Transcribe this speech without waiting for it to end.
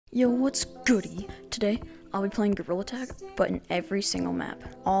Yo, what's goody? Today, I'll be playing Gorilla Tag, but in every single map.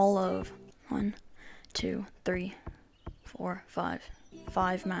 All of 1, 2, 3, 4,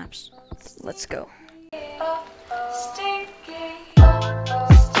 5 maps. Let's go.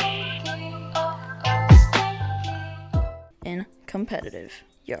 In competitive.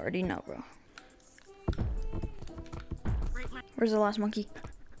 You already know, bro. Where's the last monkey?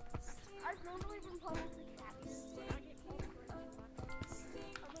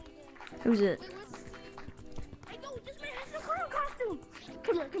 Who's it? I know, this man has the Crow costume!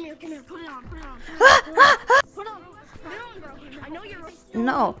 Come here, put it on. Put it on, bro. I know you're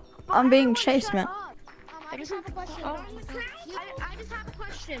No, I'm being chased, man. I just have a question. I just have a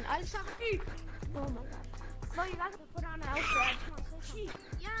question. Oh my god. No, you guys have to put on an outfit.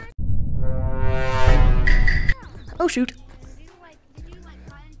 Oh shoot. Did you buy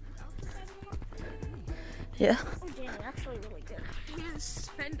into the outfit anymore? Yeah. Oh damn, that's really good. You didn't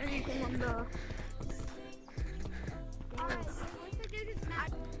spend anything on the... Alright, what's the dude who's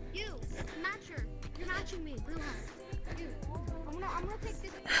match? You, matcher. You're matching me, blue hat. You. I'm gonna take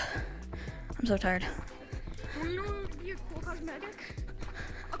this. I'm so tired. You know your cool cosmetic?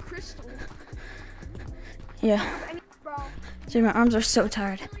 A crystal. Yeah. Bro. Dude, my arms are so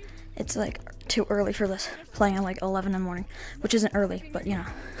tired. It's like too early for this. Playing at like 11 in the morning, which isn't early, but you know.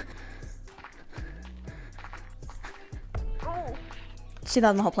 Oh. See that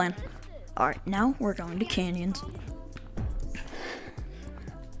in the whole plan. Alright, now we're going to canyons.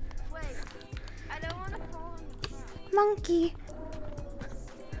 Wait. I don't want to fall in the trap. Monkey.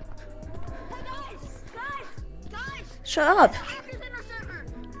 Hey guys! Shut up. Hackers in our server!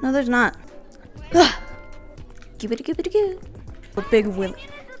 No, there's not. Give it. A big will.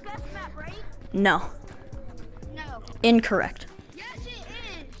 Canyon is the best map, right? No. No. Incorrect. Yes, it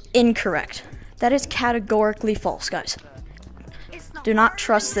is. Incorrect. That is categorically false, guys. It's the Do not hardest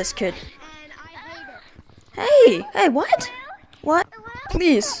trust this kid. and I hate it. Hey, what? What?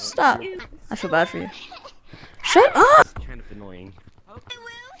 Please, stop. I feel bad for you. Shut up! It's kind of annoying.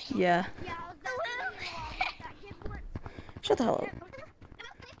 Yeah. Yeah, Shut the hell up.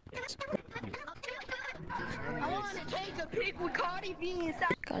 I want to take a pic with Cardi B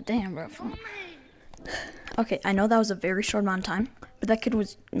inside. God damn, bro. Okay, I know that was a very short amount of time, but that kid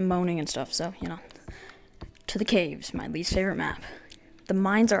was moaning and stuff, so, you know. To the caves, my least favorite map. The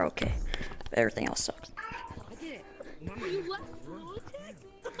mines are okay, but everything else sucks.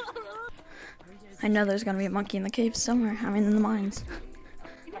 I know there's gonna be a monkey in the caves somewhere. I mean, in the mines.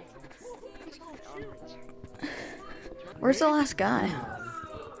 Where's the last guy?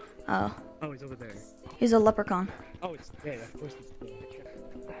 Oh, Oh, he's over there. he's a leprechaun. Oh, it's yeah, of course it's there.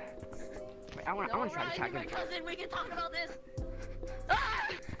 Wait, I want to try to tag him. Cousin, we can talk about this.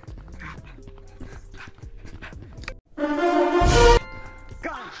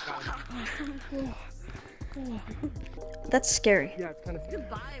 That's scary. Yeah, it's kind of.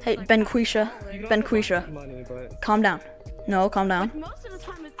 Hey, Benquisha. Money, but Calm down. No, calm down. Most of the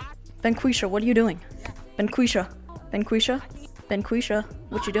time it's Benquisha, what are you doing? Benquisha.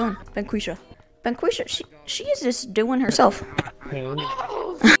 What you doing? Benquisha, she is just doing herself.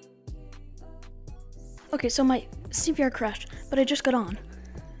 Okay, so my CPR crashed, but I just got on.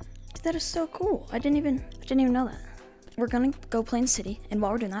 Dude, that is so cool. I didn't even know that. We're gonna go Plain City, and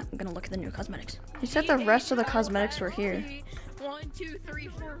while we're doing that, I'm gonna look at the new cosmetics. You said the rest of the cosmetics were here. 1, 2, 3,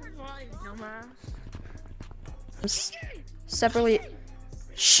 4, 5. Dumbass. Separately.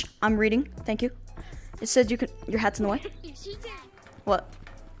 Shh, I'm reading. Thank you. It says your hat's in the way. What?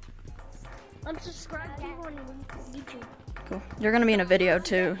 Unsubscribe people on YouTube. Cool. You're gonna be in a video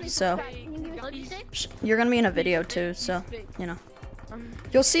too, so. What do you say? Shh, you're gonna be in a video too, so, you know.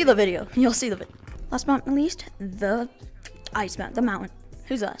 You'll see the video. Last but not least, the ice mount, the mountain.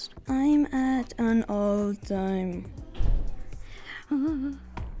 Who's last? I'm at an all-time.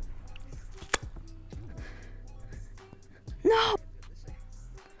 No!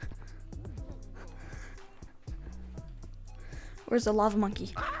 Where's the lava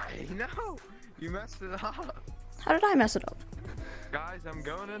monkey? No, you messed it up. How did I mess it up? Guys, I'm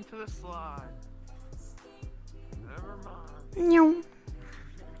going into the slide. Never mind. No.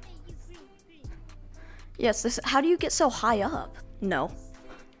 Yes, this. How do you get so high up? No.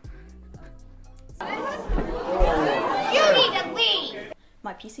 You need to leave!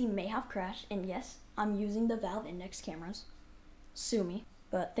 My PC may have crashed, and yes, I'm using the Valve Index cameras. Sue me.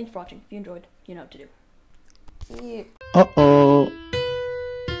 But thanks for watching. If you enjoyed, you know what to do. Yeah. Uh-oh.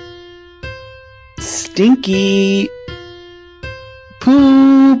 Stinky.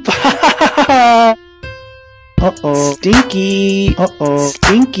 Poop. Uh-oh. Stinky. Uh-oh.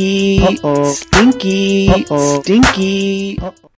 Stinky. Uh-oh. Stinky. Uh-oh. Stinky. Uh-oh.